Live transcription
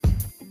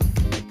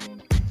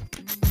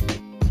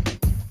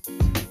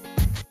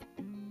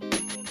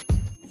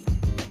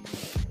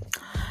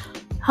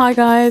Hi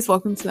guys,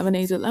 welcome to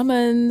Lemonade with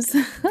Lemons.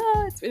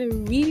 It's been a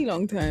really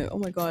long time. Oh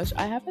my gosh,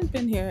 I haven't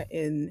been here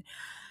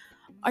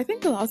I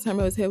think the last time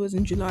I was here was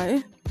in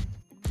July,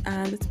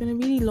 and it's been a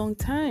really long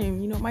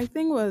time. My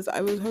thing was I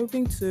was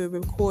hoping to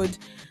record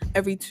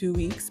every 2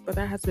 weeks, but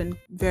that has been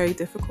very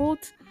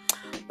difficult.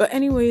 But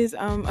anyways,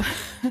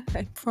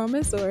 I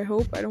promise, or I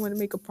hope, I don't want to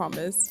make a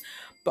promise,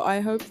 but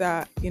I hope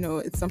that,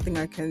 it's something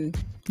I can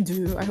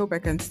do. I hope I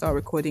can start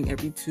recording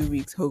every 2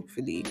 weeks,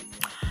 hopefully.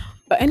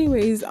 But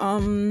anyways,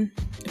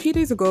 a few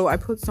days ago I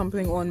put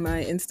something on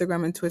my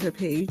Instagram and Twitter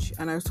page,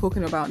 and I was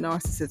talking about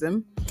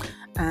narcissism.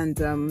 And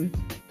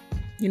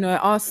I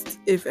asked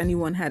if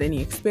anyone had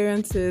any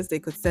experiences, they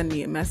could send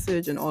me a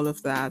message and all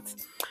of that.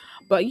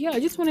 But yeah, I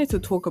just wanted to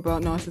talk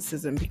about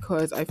narcissism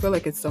because I feel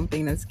like it's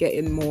something that's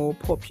getting more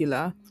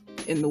popular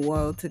in the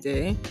world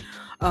today.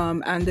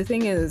 And the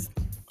thing is,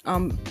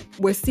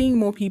 we're seeing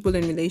more people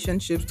in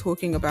relationships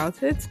talking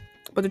about it.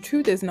 But the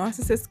truth is,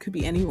 narcissist could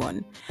be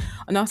anyone.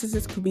 A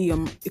narcissist could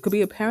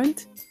be a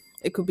parent,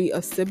 it could be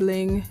a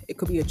sibling, it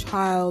could be a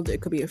child, it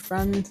could be a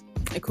friend,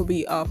 it could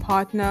be a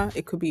partner,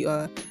 it could be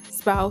a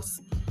spouse,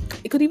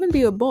 it could even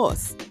be a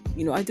boss.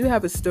 I do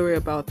have a story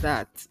about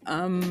that.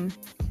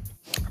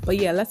 But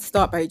yeah, let's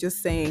start by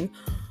just saying,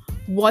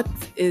 what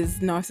is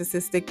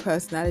narcissistic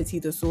personality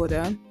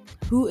disorder?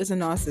 Who is a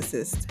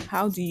narcissist?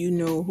 How do you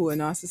know who a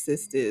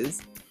narcissist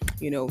is?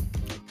 You know,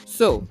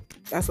 so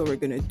that's what we're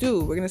gonna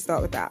do. We're gonna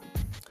start with that.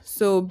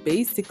 So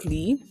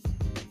basically,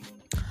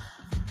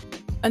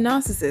 a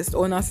narcissist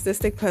or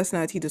narcissistic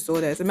personality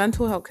disorder is a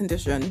mental health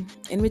condition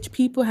in which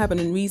people have an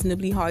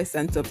unreasonably high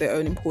sense of their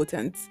own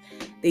importance.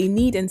 They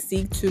need and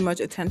seek too much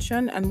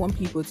attention and want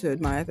people to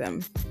admire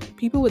them.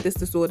 People with this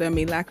disorder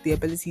may lack the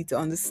ability to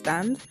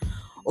understand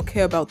or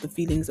care about the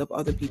feelings of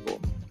other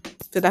people.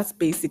 So that's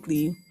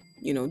basically,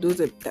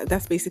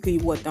 that's basically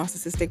what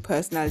narcissistic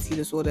personality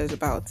disorder is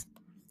about.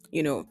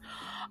 You know,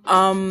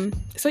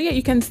 so yeah,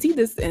 you can see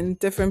this in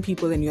different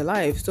people in your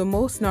life. So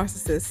most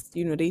narcissists,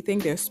 they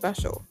think they're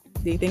special.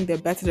 They think they're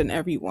better than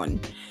everyone.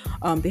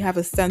 They have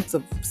a sense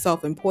of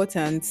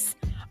self-importance.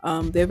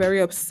 They're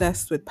very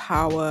obsessed with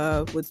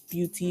power, with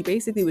beauty,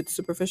 basically with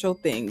superficial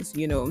things.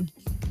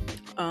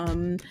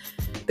 Um,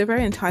 they're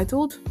very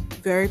entitled,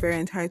 very very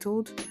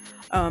entitled.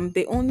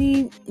 They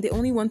only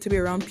want to be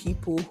around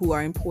people who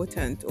are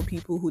important or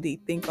people who they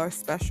think are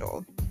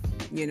special.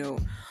 You know,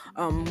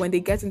 when they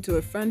get into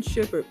a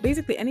friendship or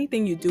basically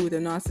anything you do with a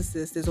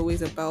narcissist is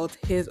always about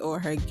his or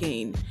her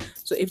gain.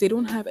 So if they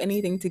don't have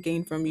anything to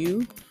gain from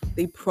you,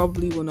 they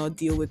probably will not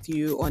deal with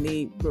you on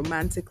a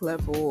romantic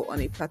level, on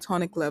a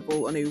platonic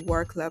level, on a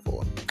work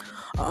level.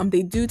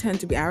 They do tend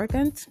to be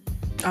arrogant.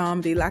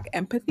 They lack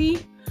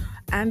empathy,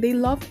 and they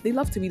love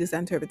to be the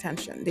center of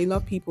attention. They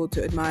love people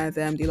to admire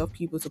them. They love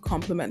people to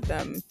compliment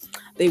them.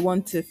 They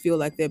want to feel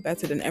like they're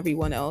better than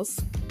everyone else.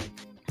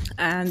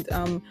 And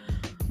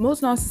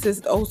most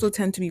narcissists also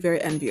tend to be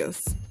very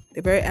envious.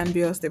 They're very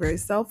envious. They're very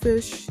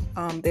selfish.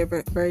 They're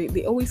very.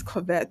 They always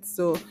covet.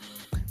 So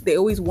they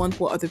always want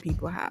what other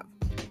people have,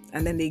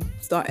 and then they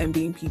start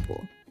envying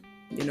people.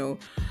 You know,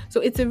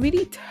 so it's a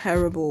really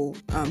terrible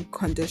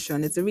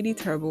condition. It's a really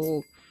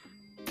terrible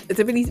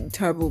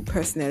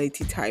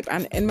personality type.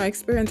 And in my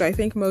experience, I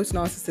think most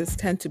narcissists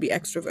tend to be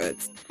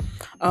extroverts.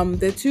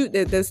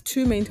 There's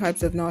two main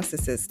types of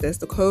narcissists. There's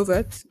the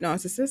covert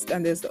narcissist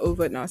and there's the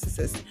overt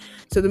narcissist.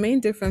 So the main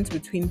difference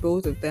between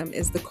both of them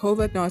is the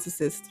covert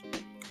narcissist.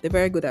 They're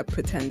very good at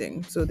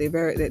pretending. So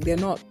they're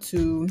not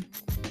too,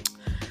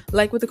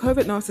 like with the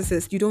covert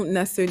narcissist, you don't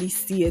necessarily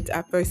see it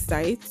at first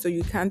sight. So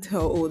you can't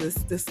tell, oh,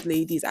 this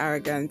lady's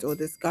arrogant or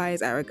this guy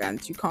is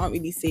arrogant. You can't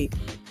really say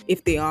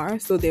if they are.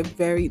 So they're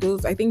very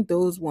those. I think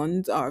those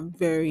ones are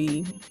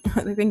very.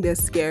 I think they're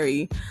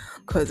scary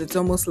because it's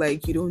almost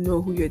like you don't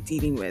know who you're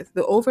dealing with.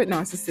 The overt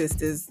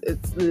narcissist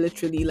it's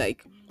literally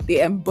like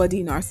they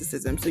embody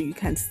narcissism, so you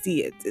can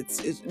see it.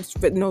 It's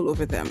written all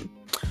over them.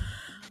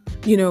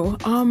 You know.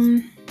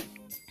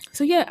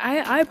 So yeah,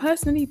 I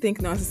personally think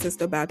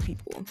narcissists are bad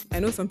people. I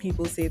know some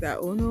people say that,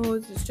 oh no,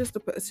 it's just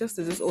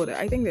a disorder.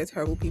 I think they're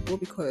terrible people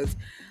because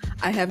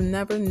I have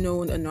never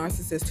known a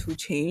narcissist who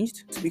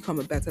changed to become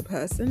a better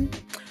person.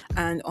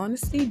 And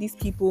honestly, these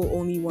people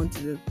only want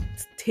to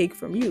take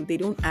from you. They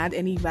don't add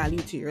any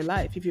value to your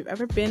life. If you've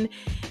ever been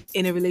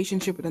in a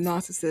relationship with a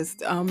narcissist,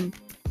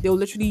 they'll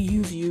literally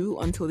use you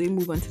until they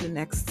move on to the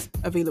next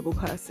available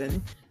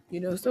person.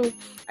 So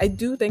I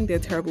do think they're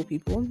terrible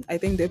people. I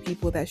think they're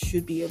people that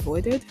should be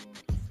avoided.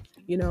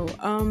 you know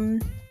um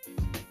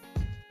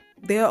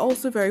they're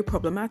also very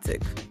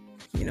problematic.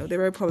 They're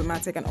very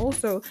problematic. And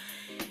also,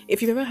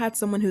 if you've ever had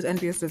someone who's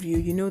envious of you,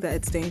 you know that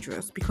it's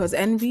dangerous, because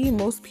envy,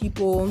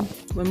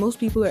 when most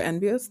people are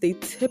envious, they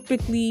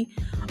typically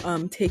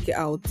take it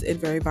out in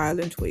very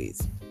violent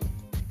ways.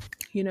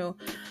 you know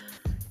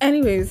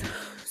Anyways,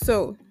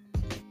 so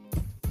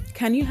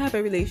can you have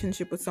a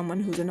relationship with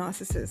someone who's a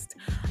narcissist?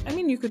 I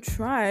mean, you could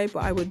try,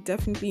 but I would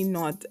definitely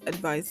not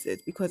advise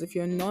it, because if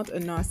you're not a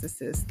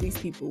narcissist, these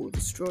people will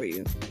destroy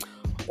you.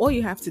 All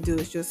you have to do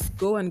is just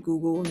go and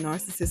Google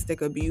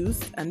narcissistic abuse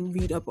and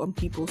read up on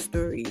people's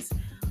stories.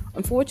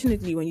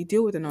 unfortunately, when you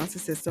deal with a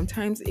narcissist,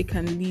 sometimes it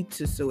can lead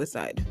to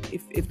suicide.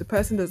 If the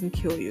person doesn't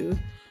kill you,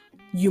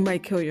 you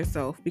might kill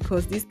yourself,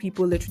 because these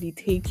people literally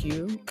take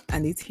you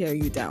and they tear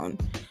you down.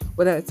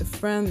 Whether it's a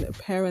friend, a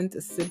parent,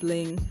 a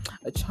sibling,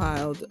 a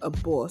child, a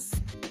boss.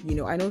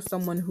 I know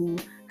someone who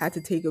had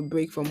to take a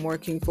break from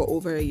working for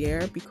over a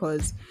year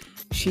because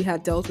she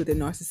had dealt with a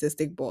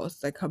narcissistic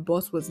boss. Like, her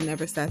boss was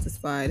never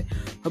satisfied.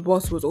 Her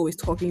boss was always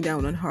talking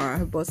down on her.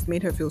 Her boss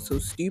made her feel so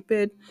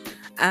stupid.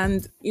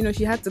 And,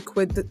 she had to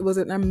quit. It was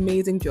an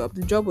amazing job.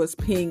 The job was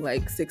paying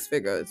like six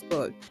figures,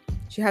 but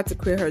she had to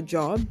quit her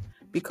job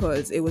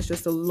because it was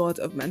just a lot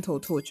of mental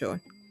torture,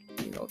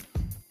 you know.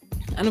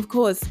 And of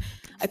course,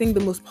 I think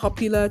the most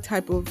popular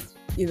type of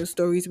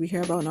stories we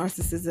hear about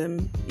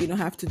narcissism,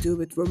 have to do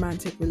with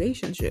romantic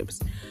relationships,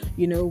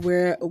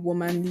 where a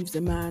woman leaves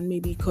a man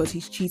maybe because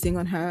he's cheating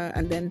on her,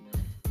 and then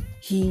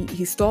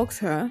he stalks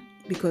her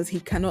because he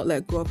cannot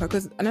let go of her.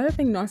 Because another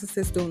thing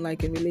narcissists don't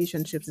like in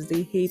relationships is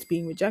they hate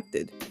being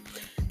rejected.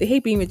 They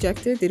hate being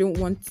rejected. They don't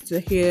want to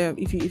hear,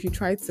 if you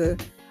try to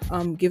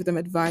give them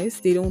advice,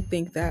 they don't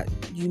think that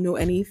you know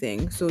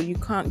anything. So you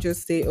can't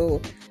just say,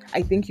 oh,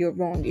 I think you're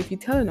wrong. If you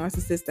tell a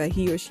narcissist that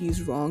he or she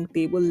is wrong,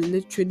 they will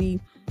literally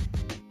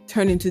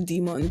turn into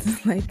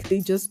demons. Like, they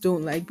just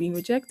don't like being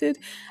rejected,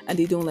 and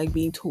they don't like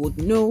being told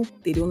no.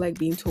 They don't like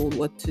being told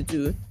what to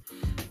do.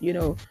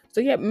 So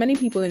yeah, many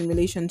people in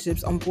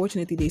relationships,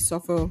 unfortunately, they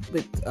suffer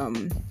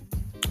from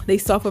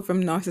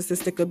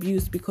narcissistic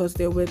abuse because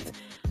they're with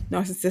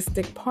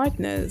narcissistic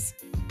partners.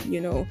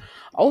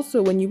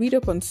 Also, when you read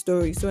up on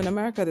stories, so in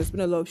America there's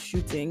been a lot of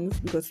shootings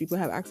because people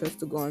have access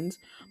to guns,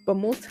 but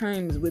most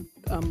times with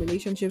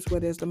relationships where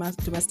there's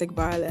domestic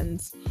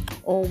violence,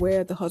 or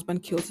where the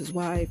husband kills his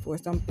wife or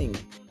something,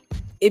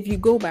 if you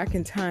go back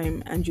in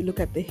time and you look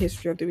at the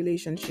history of the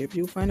relationship,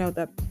 you'll find out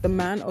that the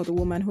man or the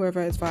woman,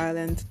 whoever is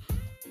violent,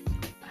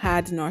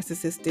 had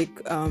narcissistic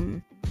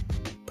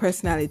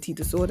personality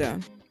disorder.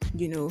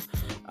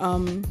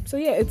 So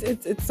yeah,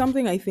 it's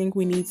something I think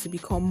we need to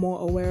become more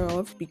aware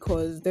of,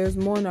 because there's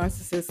more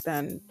narcissists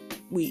than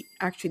we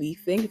actually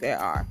think there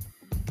are.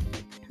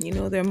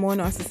 There are more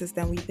narcissists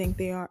than we think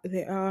there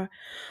are.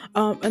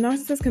 A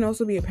narcissist can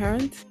also be a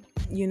parent,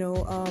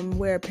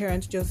 where a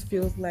parent just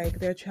feels like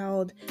their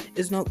child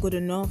is not good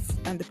enough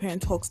and the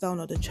parent talks down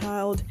on the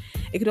child.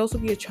 It could also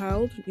be a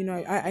child.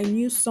 I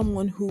knew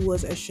someone who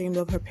was ashamed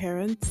of her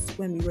parents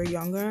when we were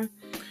younger,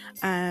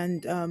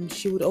 and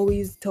she would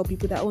always tell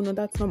people that, oh no,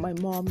 that's not my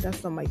mom,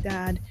 that's not my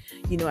dad,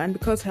 and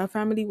because her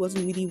family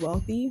wasn't really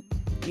wealthy,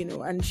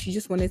 and she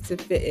just wanted to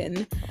fit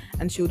in,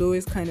 and she would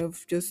always kind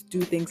of just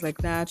do things like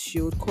that.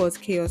 She would cause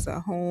chaos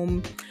at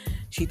home.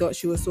 She thought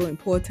she was so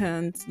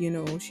important.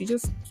 She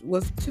just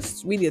was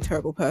just really a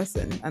terrible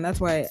person, and that's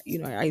why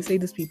I say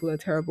these people are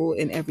terrible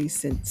in every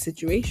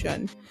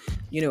situation.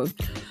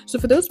 So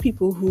for those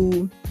people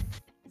who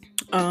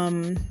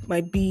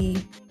might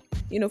be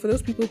for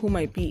those people who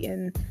might be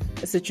in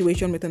a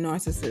situation with a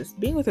narcissist,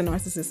 being with a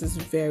narcissist is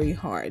very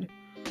hard.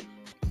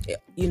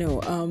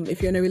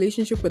 If you're in a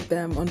relationship with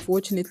them,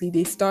 unfortunately,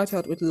 they start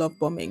out with love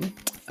bombing.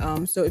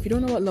 So if you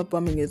don't know what love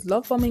bombing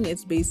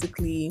is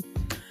basically,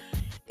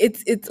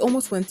 it's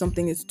almost when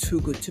something is too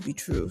good to be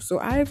true. So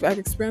I've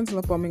experienced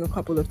love bombing a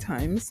couple of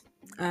times,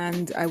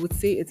 and I would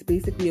say it's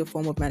basically a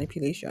form of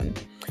manipulation.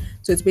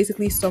 So it's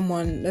basically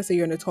someone, let's say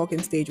you're on a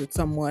talking stage with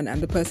someone,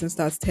 and the person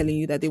starts telling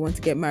you that they want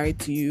to get married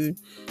to you,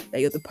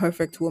 that you're the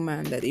perfect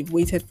woman, that they've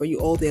waited for you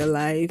all their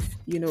life.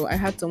 I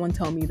had someone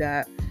tell me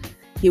that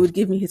he would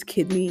give me his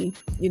kidney.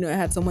 I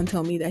had someone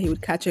tell me that he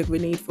would catch a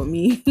grenade for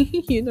me.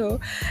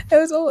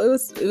 It's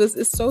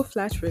so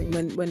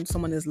flattering when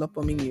someone is love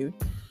bombing you.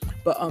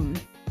 But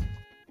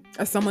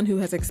as someone who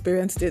has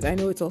experienced it, I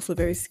know it's also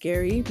very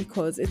scary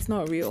because it's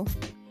not real.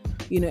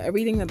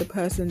 Everything that the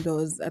person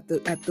does at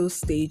those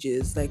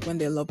stages, like when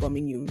they're love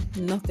bombing you,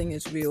 nothing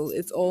is real.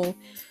 It's all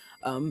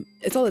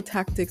a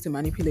tactic to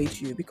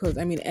manipulate you, because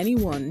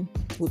anyone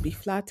would be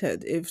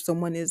flattered if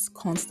someone is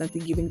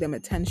constantly giving them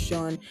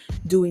attention,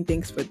 doing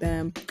things for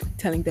them,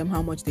 telling them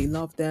how much they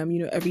love them.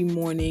 Every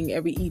morning,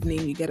 every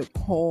evening, you get a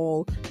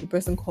call. The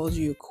person calls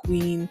you a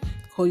queen,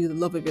 call you the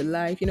love of your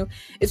life.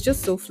 It's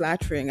just so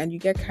flattering, and you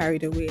get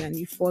carried away and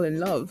you fall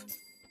in love.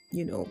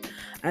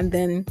 And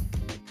then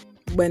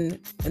when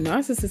a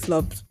narcissist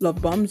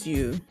love bombs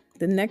you,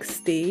 the next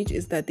stage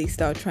is that they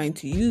start trying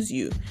to use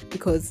you,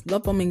 because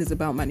love bombing is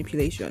about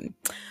manipulation.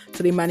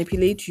 So they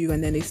manipulate you,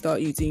 and then they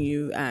start using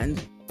you,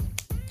 and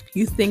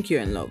you think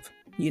you're in love,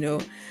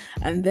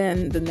 and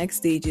then the next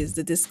stage is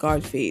the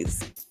discard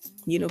phase.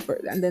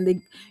 And then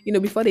they,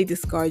 before they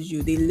discard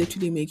you, they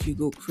literally make you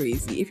go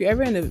crazy. If you're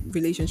ever in a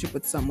relationship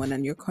with someone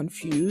and you're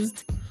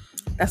confused,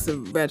 that's a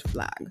red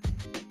flag.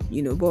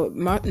 But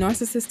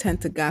narcissists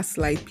tend to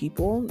gaslight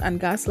people, and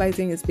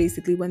gaslighting is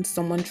basically when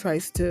someone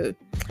tries to.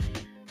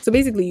 So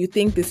basically, you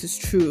think this is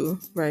true,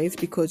 right?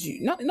 Because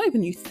you not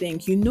even you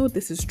think,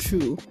 this is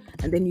true,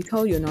 and then you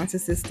tell your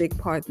narcissistic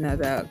partner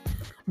that,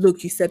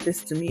 look, you said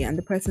this to me, and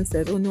the person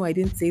says, oh no, I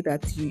didn't say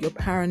that to you. You're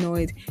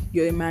paranoid.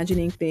 You're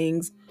imagining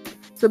things.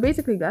 So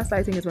basically,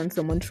 gaslighting is when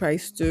someone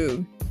tries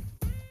to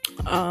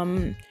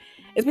Um,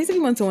 it's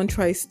basically when someone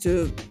tries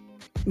to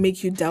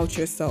make you doubt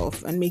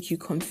yourself and make you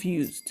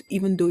confused,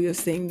 even though you're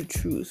saying the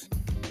truth.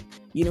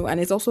 And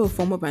it's also a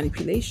form of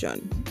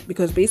manipulation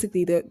because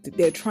basically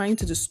they're trying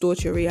to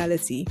distort your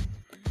reality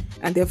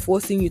and they're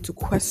forcing you to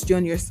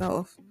question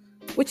yourself,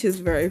 which is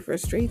very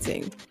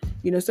frustrating.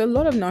 So a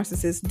lot of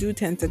narcissists do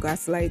tend to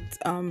gaslight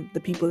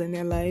the people in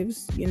their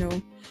lives.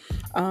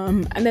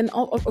 And then,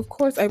 of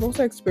course, I've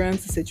also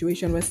experienced a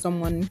situation where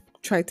someone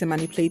tried to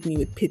manipulate me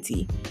with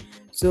pity.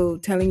 So,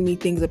 telling me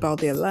things about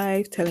their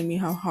life, telling me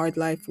how hard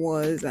life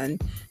was, and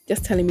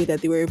just telling me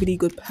that they were a really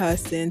good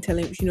person,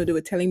 they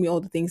were telling me all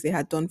the things they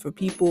had done for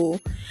people.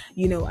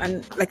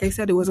 And like I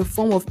said, it was a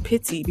form of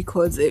pity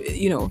because,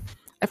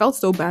 I felt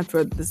so bad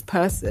for this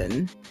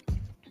person.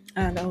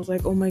 And I was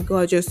like, oh my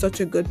God, you're such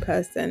a good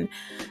person.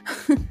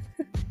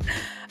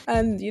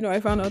 And, I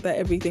found out that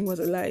everything was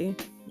a lie.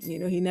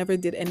 He never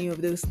did any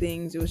of those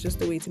things. It was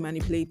just a way to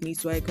manipulate me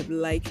so I could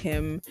like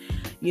him,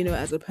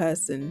 as a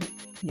person,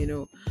 you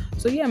know.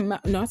 So yeah,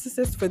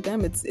 narcissists for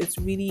them, it's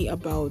really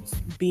about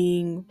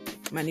being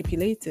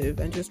manipulative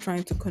and just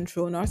trying to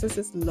control.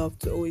 Narcissists love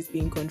to always be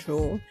in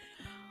control.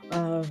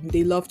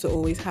 They love to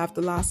always have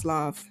the last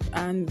laugh.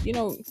 And,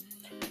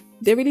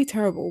 they're really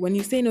terrible. When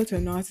you say no to a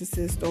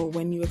narcissist or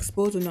when you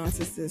expose a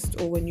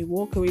narcissist or when you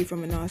walk away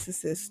from a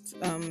narcissist,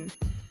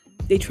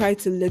 they try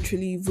to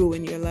literally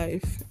ruin your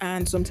life.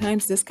 And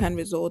sometimes this can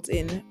result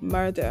in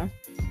murder.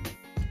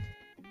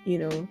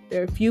 There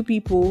are a few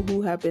people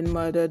who have been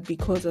murdered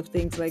because of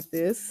things like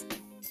this,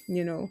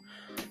 you know.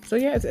 So,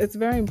 yeah, it's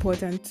very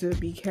important to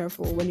be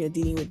careful when you're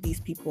dealing with these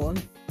people,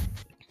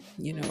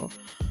 you know.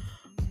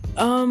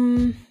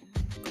 Um,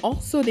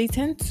 Also, they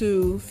tend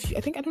to, I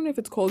don't know if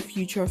it's called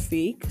future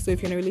fake. So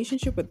if you're in a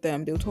relationship with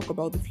them, they'll talk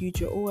about the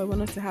future. Oh, I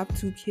want us to have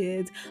 2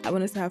 kids. I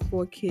want us to have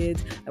 4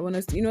 kids. I want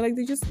us to, like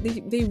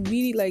they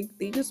really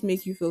they just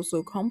make you feel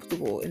so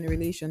comfortable in a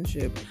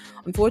relationship.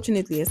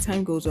 Unfortunately, as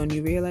time goes on,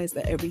 you realize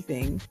that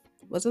everything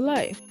was a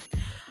lie.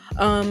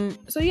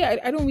 So yeah,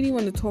 I don't really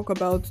want to talk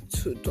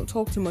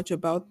too much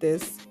about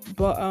this,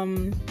 but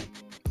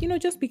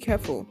just be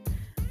careful.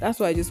 That's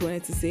what I just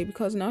wanted to say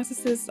because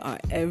narcissists are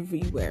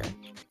everywhere.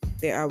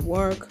 They're at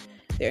work,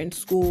 they're in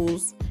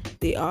schools,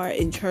 they are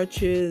in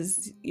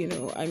churches.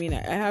 I mean,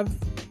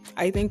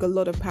 I think a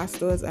lot of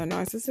pastors are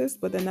narcissists,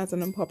 but then that's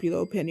an unpopular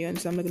opinion,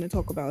 so I'm not going to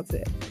talk about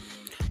it.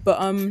 But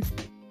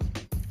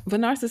for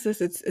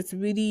narcissists, it's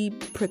really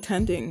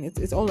pretending.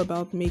 It's all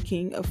about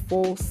making a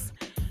false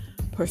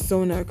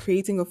persona,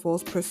 creating a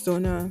false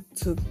persona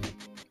to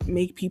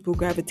make people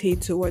gravitate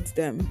towards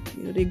them.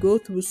 They go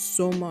through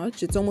so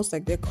much. It's almost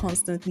like they're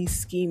constantly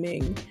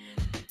scheming.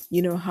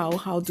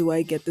 How do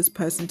I get this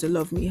person to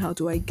love me? How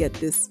do I get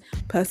this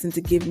person to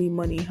give me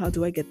money? How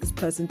do I get this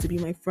person to be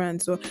my friend?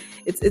 So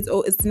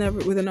it's never,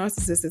 with a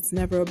narcissist, it's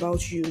never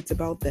about you, it's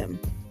about them.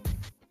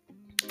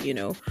 you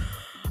know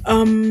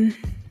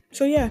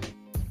so yeah.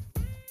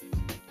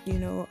 you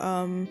know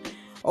um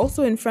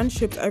Also, in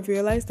friendships, I've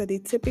realized that they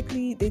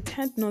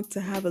tend not to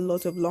have a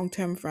lot of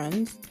long-term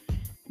friends,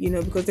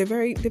 because they're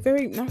very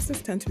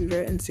narcissists tend to be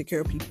very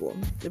insecure people.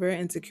 They're very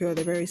insecure,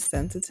 they're very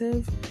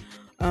sensitive.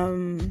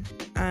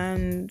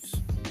 And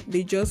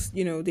they just,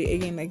 they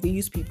again, like, they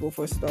use people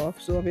for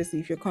stuff. So obviously,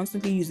 if you're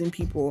constantly using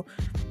people,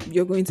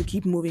 you're going to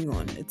keep moving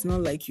on. It's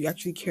not like you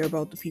actually care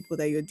about the people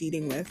that you're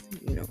dealing with.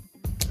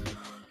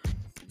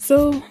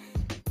 So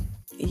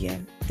yeah,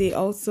 they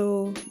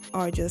also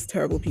are just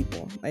terrible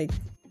people. Like,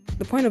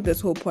 the point of this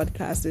whole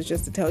podcast is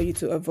just to tell you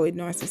to avoid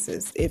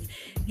narcissists. If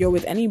you're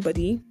with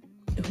anybody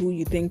who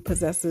you think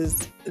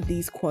possesses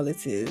these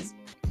qualities,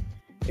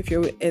 if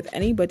you're with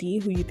anybody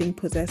who you think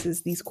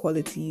possesses these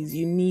qualities,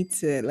 you need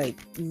to, like,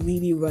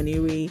 really run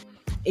away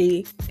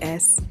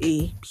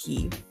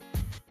ASAP.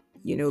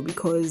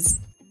 Because,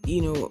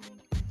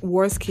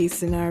 worst case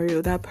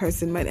scenario, that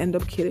person might end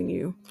up killing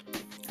you.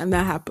 And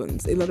that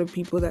happens. A lot of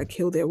people that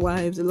kill their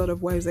wives, a lot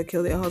of wives that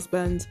kill their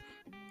husbands.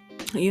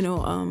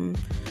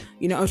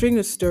 I was reading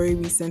a story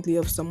recently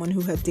of someone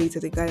who had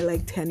dated a guy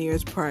like 10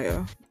 years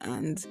prior,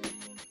 and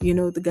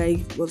the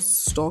guy was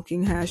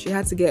stalking her. She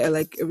had to get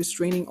a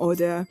restraining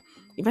order.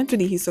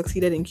 Eventually, he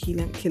succeeded in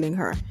killing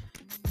her.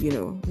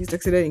 He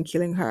succeeded in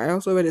killing her. I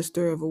also read a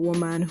story of a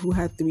woman who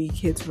had 3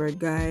 kids for a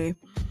guy.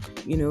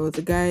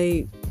 The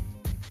guy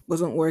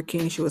wasn't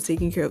working. She was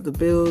taking care of the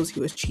bills. He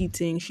was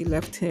cheating. She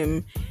left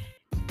him.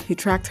 He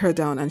tracked her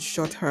down and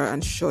shot her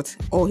and shot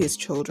all his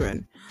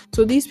children.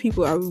 So these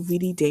people are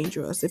really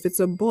dangerous. If it's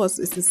a boss,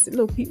 it's this,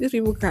 look, these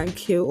people can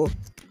kill.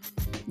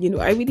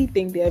 I really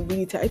think they are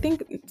really. I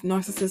think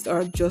narcissists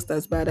are just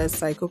as bad as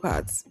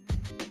psychopaths,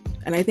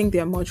 and I think they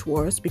are much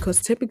worse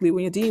because typically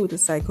when you're dealing with a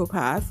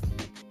psychopath,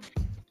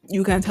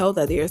 you can tell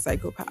that they're a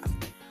psychopath.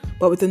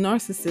 But with a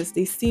narcissist,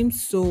 they seem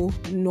so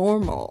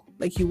normal.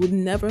 Like, you would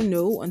never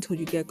know until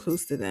you get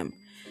close to them.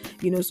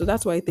 So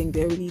that's why I think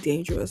they're really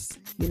dangerous.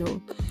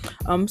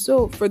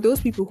 So for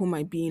those people who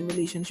might be in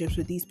relationships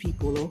with these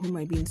people, or who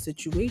might be in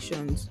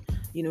situations,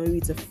 maybe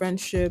it's a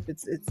friendship,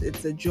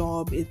 it's a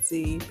job, it's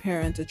a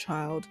parent, a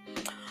child,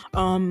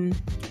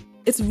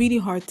 it's really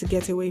hard to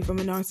get away from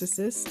a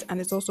narcissist, and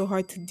it's also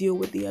hard to deal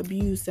with the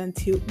abuse and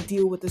to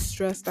deal with the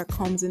stress that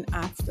comes in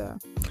after.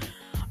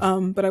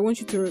 But I want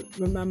you to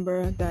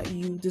remember that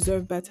you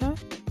deserve better.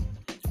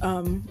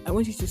 I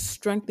want you to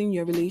strengthen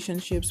your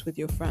relationships with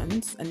your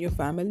friends and your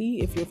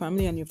family if your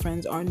family and your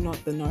friends are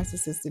not the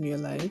narcissist in your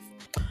life.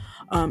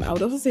 I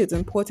would also say it's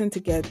important to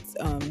get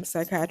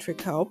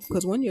psychiatric help,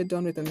 because when you're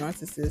done with a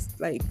narcissist,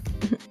 like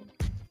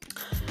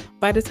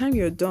by the time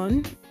you're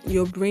done,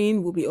 your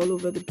brain will be all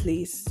over the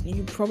place.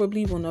 You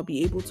probably will not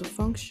be able to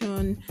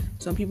function.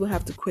 Some people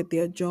have to quit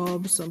their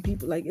jobs. Some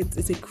people, like,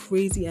 it's a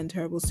crazy and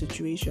terrible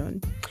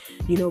situation,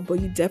 but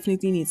you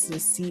definitely need to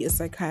see a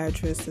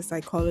psychiatrist, a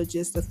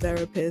psychologist, a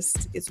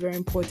therapist. It's very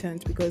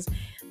important because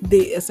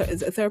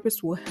a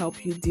therapist will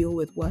help you deal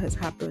with what has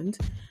happened,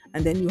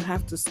 and then you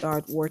have to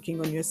start working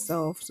on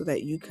yourself so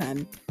that you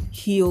can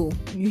heal.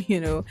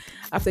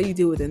 After you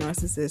deal with a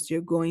narcissist,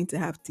 you're going to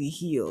have to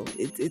heal.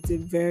 It's a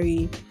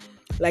very,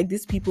 like,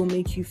 these people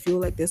make you feel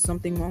like there's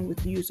something wrong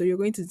with you, so you're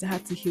going to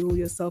have to heal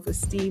your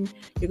self-esteem.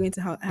 You're going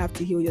to have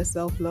to heal your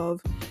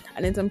self-love,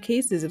 and in some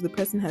cases, if the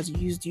person has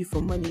used you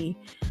for money,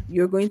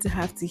 you're going to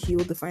have to heal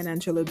the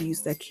financial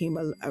abuse that came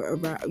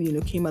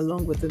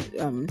along with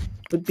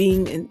with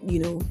being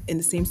in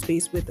the same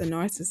space with a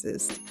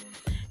narcissist.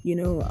 you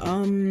know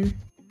um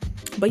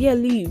but yeah,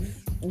 leave.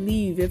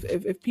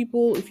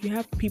 If you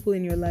have people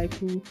in your life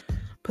who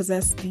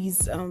possess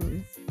these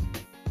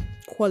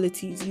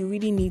qualities, you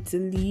really need to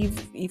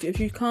leave. If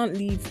you can't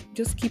leave,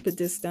 just keep a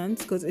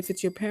distance, because if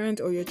it's your parent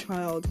or your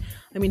child,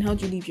 I mean, how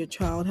do you leave your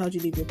child, how do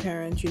you leave your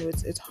parent?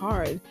 It's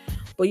hard.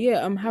 But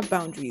yeah, have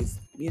boundaries.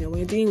 When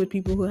you're dealing with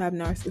people who who are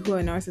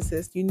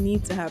narcissists, you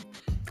need to have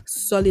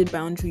solid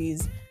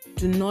boundaries.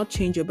 Do not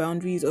change your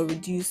boundaries or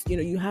reduce.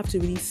 You have to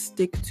really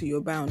stick to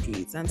your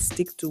boundaries and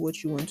stick to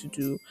what you want to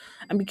do,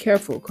 and be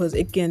careful, because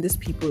again, these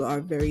people are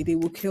they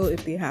will kill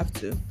if they have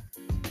to.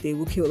 They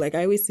will kill. Like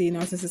I always say,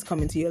 narcissists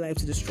come into your life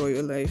to destroy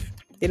your life.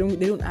 They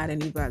don't add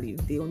any value.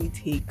 They only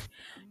take.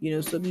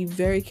 So be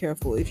very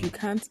careful. If you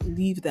can't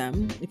leave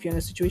them, if you're in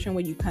a situation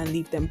where you can't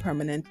leave them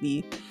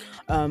permanently,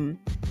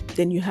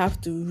 then you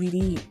have to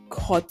really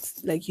cut.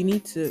 Like, you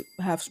need to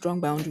have strong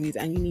boundaries,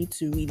 and you need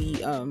to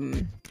really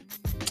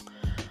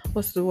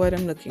what's the word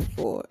I'm looking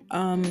for?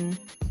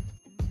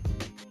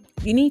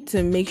 You need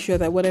to make sure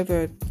that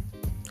whatever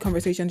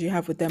conversations you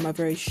have with them are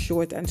very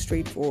short and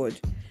straightforward.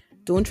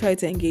 Don't try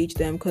to engage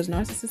them, because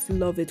narcissists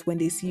love it when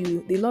they see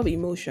you. They love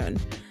emotion.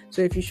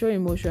 So if you show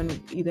emotion,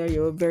 either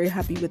you're very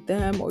happy with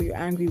them or you're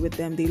angry with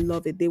them, they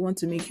love it. They want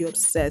to make you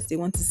upset. They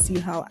want to see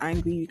how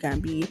angry you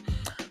can be.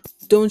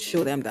 Don't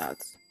show them that.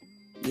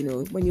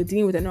 When you're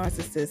dealing with a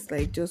narcissist,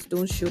 like, just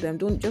don't show them.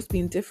 Don't, just be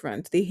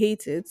indifferent. They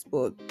hate it,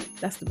 but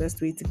that's the best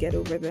way to get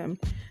over them.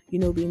 Be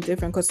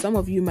indifferent, because some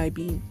of you might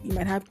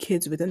have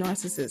kids with a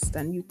narcissist,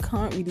 and you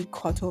can't really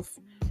cut off,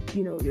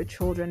 your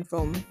children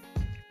from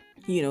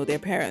their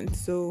parents.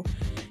 So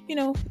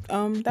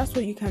that's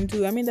what you can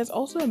do. I mean, there's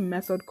also a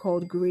method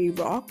called gray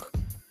rock,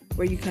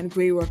 where you can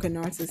gray rock a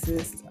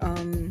narcissist,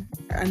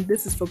 and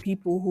this is for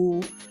people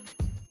who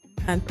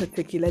can't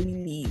particularly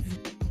leave.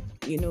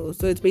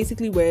 So it's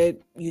basically where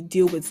you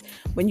deal with,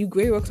 when you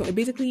gray rock someone.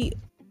 Basically,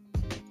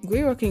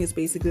 gray rocking is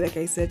basically, like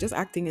I said, just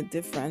acting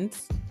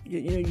indifferent.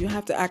 You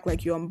have to act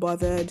like you're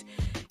unbothered.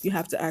 You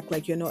have to act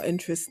like you're not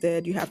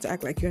interested. You have to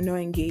act like you're not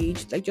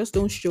engaged. Like, just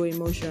don't show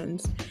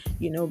emotions.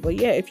 But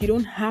yeah, if you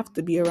don't have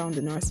to be around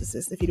the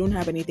narcissist, if you don't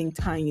have anything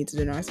tying you to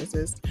the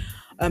narcissist,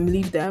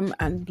 leave them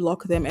and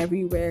block them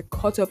everywhere.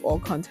 Cut off all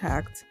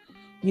contact.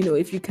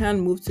 If you can,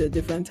 move to a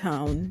different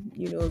town.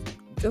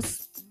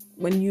 Just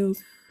when you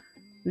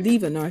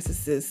leave a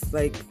narcissist,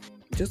 like,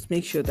 just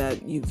make sure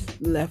that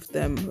you've left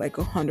them like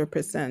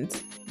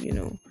 100%.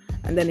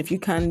 And then if you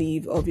can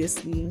leave,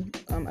 obviously,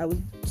 I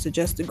would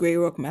suggest the gray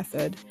rock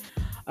method.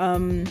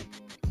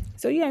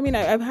 So yeah, I mean,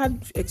 I've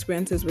had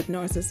experiences with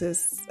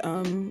narcissists,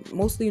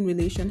 mostly in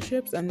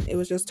relationships, and it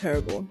was just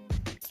terrible.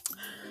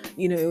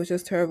 It was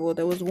just terrible.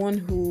 There was one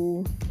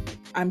who,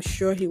 I'm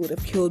sure he would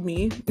have killed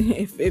me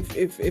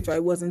if I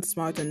wasn't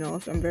smart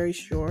enough. I'm very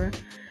sure,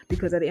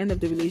 because at the end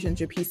of the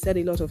relationship, he said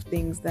a lot of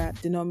things that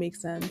did not make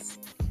sense.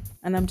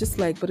 And I'm just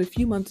like, but a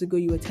few months ago,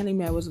 you were telling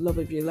me I was the love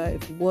of your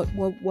life.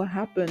 What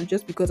happened?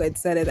 Just because I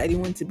decided I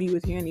didn't want to be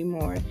with you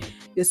anymore,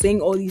 you're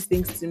saying all these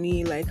things to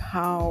me. Like,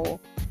 how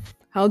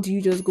do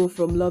you just go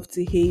from love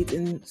to hate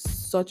in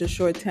such a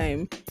short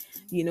time?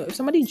 If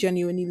somebody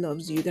genuinely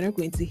loves you, they're not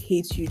going to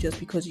hate you just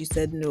because you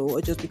said no,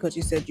 or just because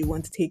you said you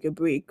want to take a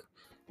break.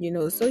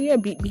 So yeah,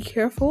 be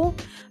careful.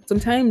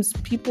 Sometimes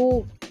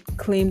people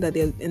claim that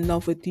they're in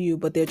love with you,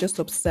 but they're just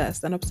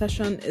obsessed. And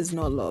obsession is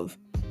not love.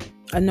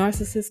 A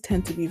narcissist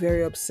tend to be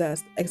very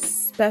obsessed,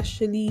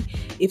 especially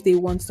if they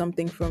want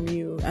something from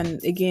you. And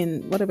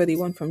again, whatever they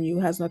want from you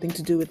has nothing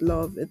to do with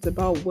love. It's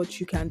about what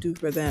you can do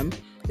for them.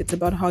 It's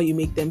about how you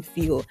make them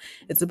feel.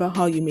 It's about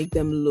how you make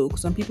them look.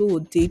 Some people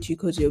will date you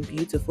because you're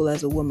beautiful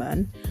as a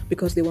woman,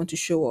 because they want to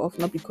show off,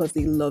 not because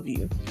they love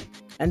you.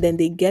 And then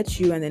they get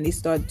you, and then they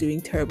start doing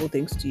terrible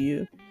things to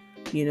you.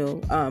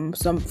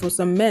 For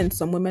some men,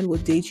 some women will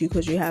date you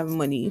because you have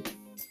money.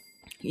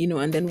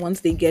 and then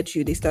once they get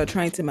you, they start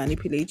trying to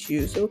manipulate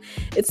you. So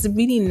it's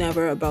really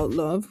never about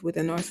love with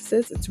a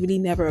narcissist. It's really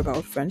never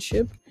about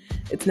friendship.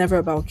 It's never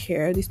about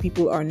care. These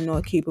people are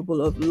not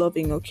capable of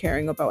loving or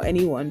caring about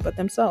anyone but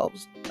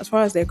themselves. As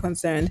far as they're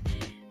concerned,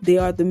 they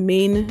are the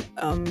main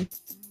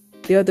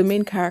they are the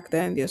main character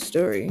in their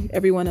story.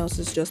 Everyone else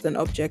is just an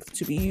object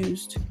to be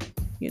used.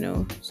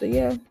 So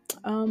yeah,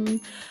 um,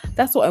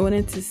 that's what I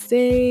wanted to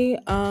say.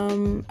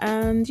 And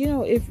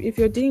if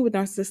you're dealing with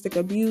narcissistic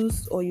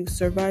abuse or you've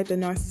survived a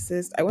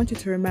narcissist, I want you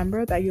to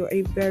remember that you're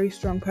a very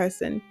strong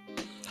person.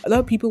 A lot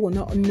of people will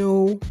not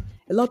know.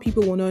 A lot of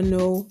people will not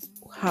know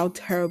how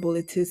terrible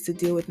it is to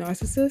deal with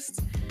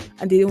narcissists,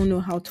 and they don't know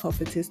how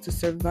tough it is to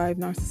survive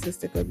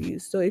narcissistic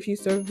abuse. So if you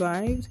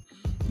survived,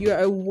 you are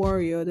a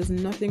warrior. There's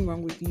nothing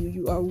wrong with you.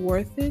 You are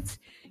worth it.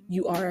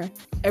 You are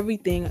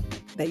everything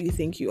that you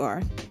think you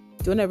are.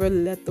 Don't ever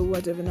let the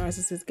words of a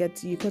narcissist get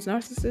to you, because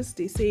narcissists,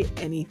 they say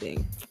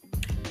anything.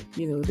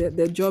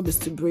 Their job is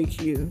to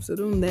break you. So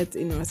don't let a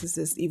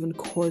narcissist even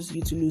cause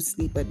you to lose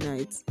sleep at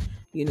night.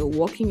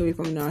 Walking away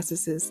from a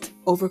narcissist,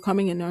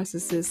 overcoming a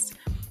narcissist,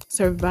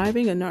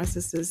 surviving a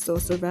narcissist, or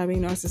surviving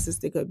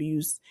narcissistic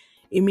abuse,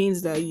 it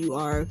means that you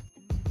are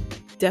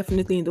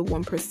definitely in the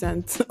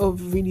 1%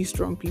 of really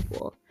strong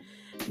people.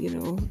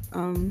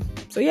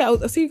 So yeah,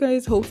 I'll see you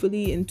guys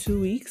hopefully in 2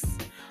 weeks.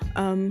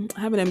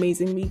 Have an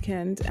amazing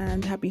weekend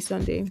and happy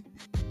Sunday.